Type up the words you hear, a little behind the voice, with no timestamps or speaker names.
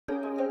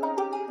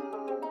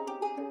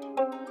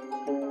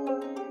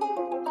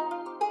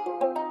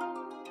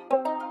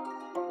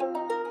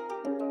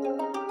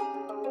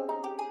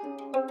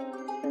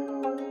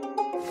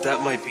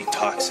That might be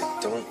toxic.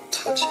 Don't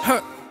touch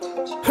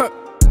it.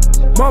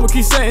 Mama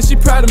keep saying she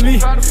proud of me.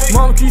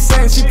 Mama keep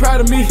saying she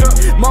proud of me.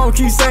 Mama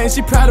keep saying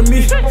she proud of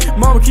me.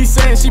 Mama keep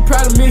saying she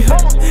proud of me.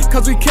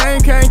 Cause we came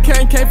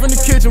from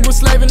the kitchen, we're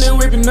slaving and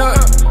whipping up.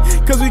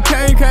 Cause we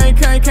came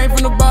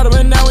from the bottom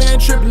and now we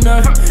ain't tripping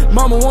up.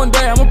 Mama, one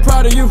day I'm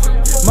proud of you.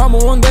 Mama,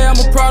 one day I'm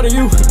proud of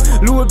you.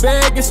 Louis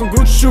bag and some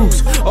Gucci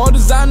shoes, all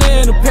designer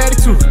and a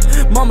paddock too.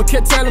 Mama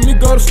kept telling me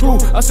go to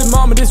school. I said,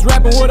 Mama, this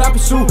rapping what I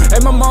pursue.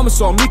 And my mama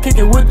saw me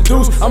kicking with the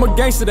dudes. I'm a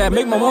gangster that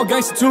make my mom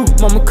gangster too.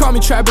 Mama caught me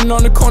trapping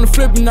on the corner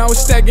flipping. I was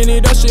stacking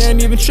it up, she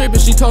ain't even tripping.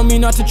 She told me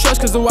not to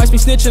trust cause the whites be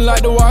snitching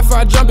like the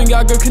Wi-Fi jumping.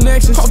 Got good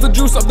connections. Off the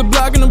juice, off the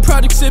block and the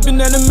project sipping.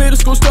 And the middle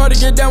school started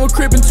get down with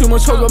crippin'. Too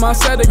much hoes by my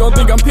side, they gon'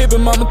 think I'm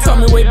pippin'. Mama taught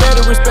me way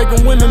better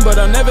respecting women, but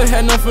I never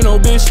had none for no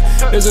bitch.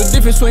 There's a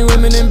difference between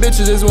women and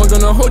bitches. There's one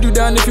gonna hold you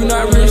down if you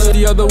not rich.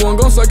 The other one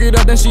gon' suck it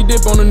up, then she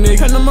dip on a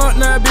nigga. Turn them up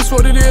now, bitch,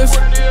 what it is.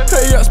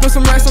 Hey up, spend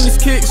some racks on these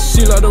kicks.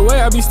 She love the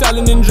way I be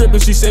styling and drippin'.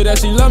 She say that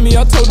she love me,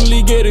 I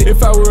totally get it.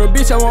 If I were a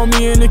bitch, I want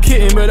me in the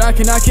kitten, but I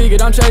cannot kick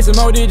it. I'm chasing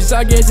more digits,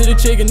 I get to the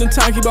chicken. The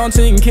time keep on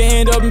ticking, can't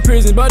end up in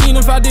prison. But even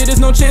if I did, there's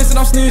no chance that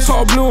I'm snitch.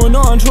 All blue and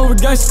orange over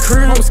against the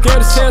crib. I was scared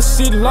as hell to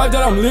see the life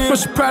that I'm living. But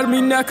she proud of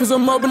me now cause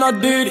I'm up and I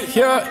did it.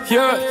 Yeah.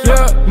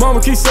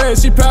 Mama keep saying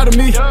she proud of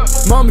me.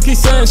 Mama keep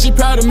saying she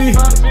proud of me.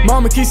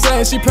 Mama keep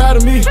saying she proud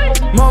of me.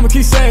 Mama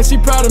keep saying she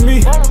proud of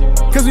me.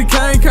 Cause we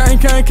came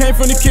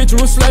from the kitchen,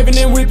 we're slaving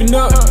and whipping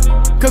up.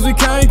 Cause we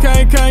came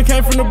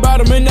from the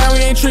bottom and now we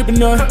ain't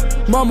tripping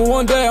up. Mama,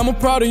 one day I'm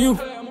proud of you.